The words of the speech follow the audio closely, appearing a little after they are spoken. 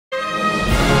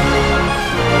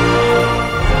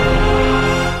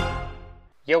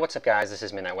Yo, what's up guys? This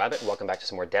is Midnight Wabbit. Welcome back to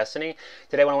some more Destiny.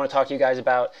 Today what I want to talk to you guys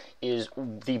about is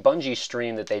the Bungie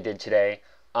stream that they did today,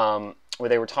 where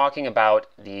they were talking about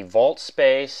the vault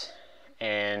space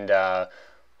and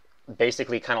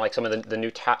basically kind of like some of the new,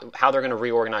 how they're going to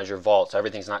reorganize your vault so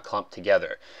everything's not clumped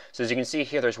together. So as you can see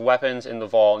here, there's weapons in the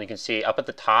vault, and you can see up at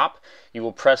the top, you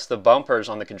will press the bumpers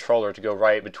on the controller to go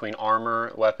right between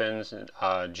armor, weapons,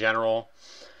 and general.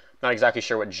 Not exactly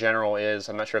sure what general is.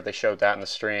 I'm not sure if they showed that in the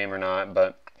stream or not,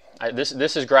 but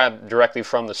this is grabbed directly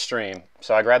from the stream.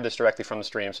 So I grabbed this directly from the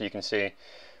stream so you can see.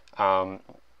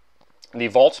 The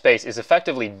vault space is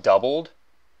effectively doubled.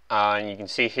 And you can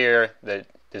see here that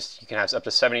you can have up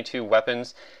to 72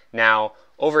 weapons. Now,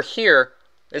 over here,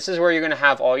 this is where you're going to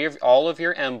have all of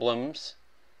your emblems.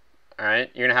 All right,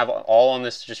 you're going to have all on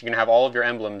this. You're going to have all of your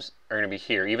emblems are going to be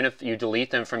here. Even if you delete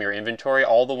them from your inventory,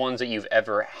 all the ones that you've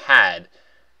ever had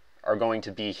are going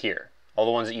to be here. All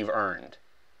the ones that you've earned.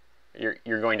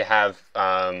 You're going to have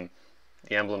the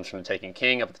emblems from the Taken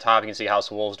King up at the top. You can see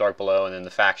House of Wolves, Dark below, and then the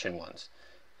faction ones.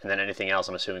 And then anything else,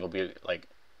 I'm assuming, will be like,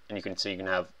 and you can see you can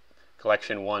have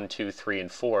collection 1, 2, 3,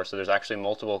 and 4. So there's actually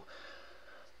multiple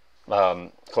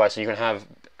collections. You can have,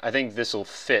 I think this will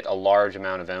fit a large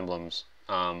amount of emblems,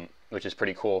 which is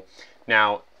pretty cool.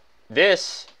 Now,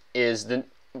 this is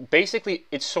basically,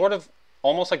 it's sort of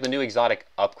almost like the new exotic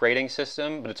upgrading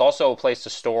system, but it's also a place to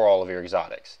store all of your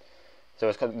exotics. So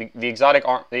it's called the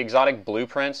exotic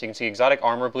blueprints. You can see exotic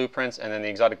armor blueprints, and then the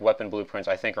exotic weapon blueprints,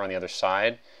 I think, are on the other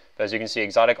side. But as you can see,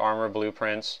 exotic armor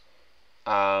blueprints,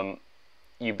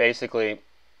 you basically,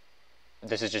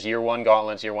 this is just year 1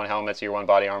 gauntlets, year 1 helmets, year 1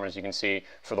 body armor, as you can see,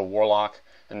 for the warlock.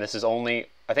 And this is only,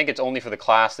 I think it's only for the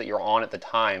class that you're on at the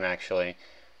time, actually.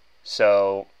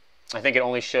 So I think it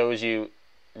only shows you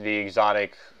the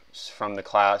exotic from the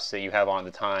class that you have on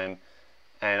at the time,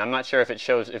 and I'm not sure if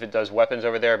it does weapons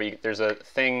over there, but there's a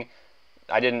thing,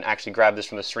 I didn't actually grab this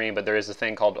from the stream, but there is a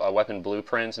thing called weapon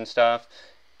blueprints and stuff,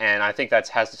 and I think that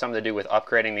has something to do with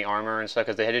upgrading the armor and stuff,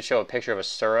 because they did show a picture of a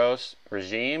Suros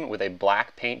regime with a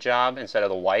black paint job instead of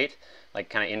the white, like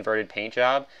kind of inverted paint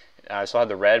job. I still had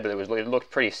the red, but it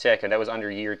looked pretty sick, and that was under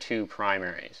year 2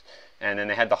 primaries. And then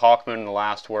they had the Hawkmoon and the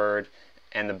Last Word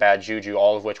and the Bad Juju,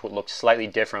 all of which would look slightly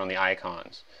different on the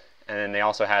icons. And then they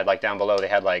also had, like, down below, they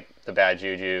had, like, the Bad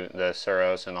Juju, the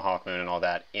Suros, and the Hawkmoon and all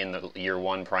that in the year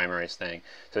 1 primaries thing.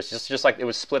 So it's just like, it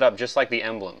was split up just like the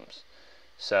emblems.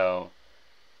 So,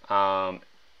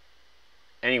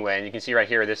 anyway, and you can see right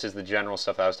here, this is the general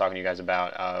stuff that I was talking to you guys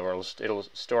about, where it'll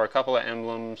store a couple of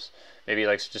emblems, maybe,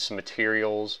 like, just some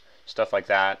materials, stuff like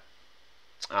that.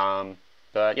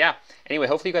 But yeah, anyway,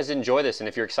 hopefully you guys did enjoy this, and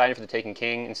if you're excited for the Taken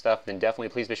King and stuff, then definitely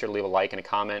please be sure to leave a like and a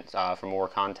comment for more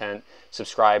content.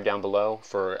 Subscribe down below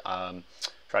for I'm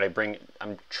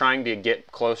trying to get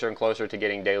closer and closer to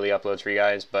getting daily uploads for you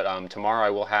guys, but tomorrow I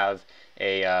will have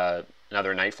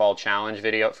another Nightfall challenge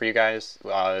video for you guys.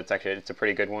 It's a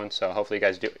pretty good one, so hopefully you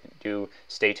guys do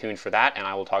stay tuned for that, and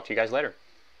I will talk to you guys later.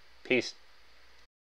 Peace.